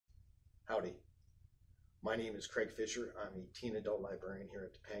Howdy. My name is Craig Fisher. I'm a teen adult librarian here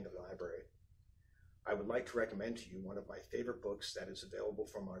at Topanga Library. I would like to recommend to you one of my favorite books that is available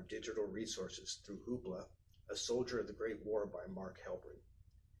from our digital resources through Hoopla, A Soldier of the Great War by Mark Helprin.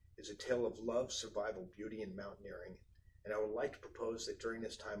 It's a tale of love, survival, beauty, and mountaineering, and I would like to propose that during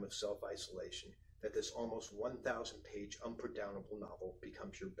this time of self-isolation, that this almost 1,000-page unputdownable novel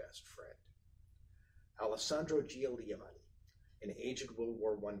becomes your best friend. Alessandro Giuliani, an aged World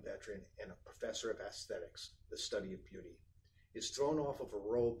War I veteran and a professor of aesthetics, the study of beauty, is thrown off of a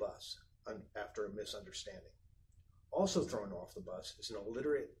rural bus after a misunderstanding. Also thrown off the bus is an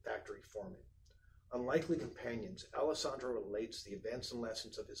illiterate factory foreman. Unlikely companions, Alessandro relates the events and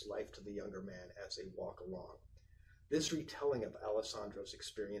lessons of his life to the younger man as they walk along. This retelling of Alessandro's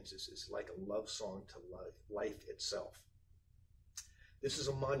experiences is like a love song to life itself. This is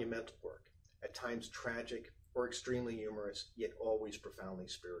a monumental work, at times tragic or extremely humorous, yet always profoundly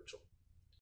spiritual.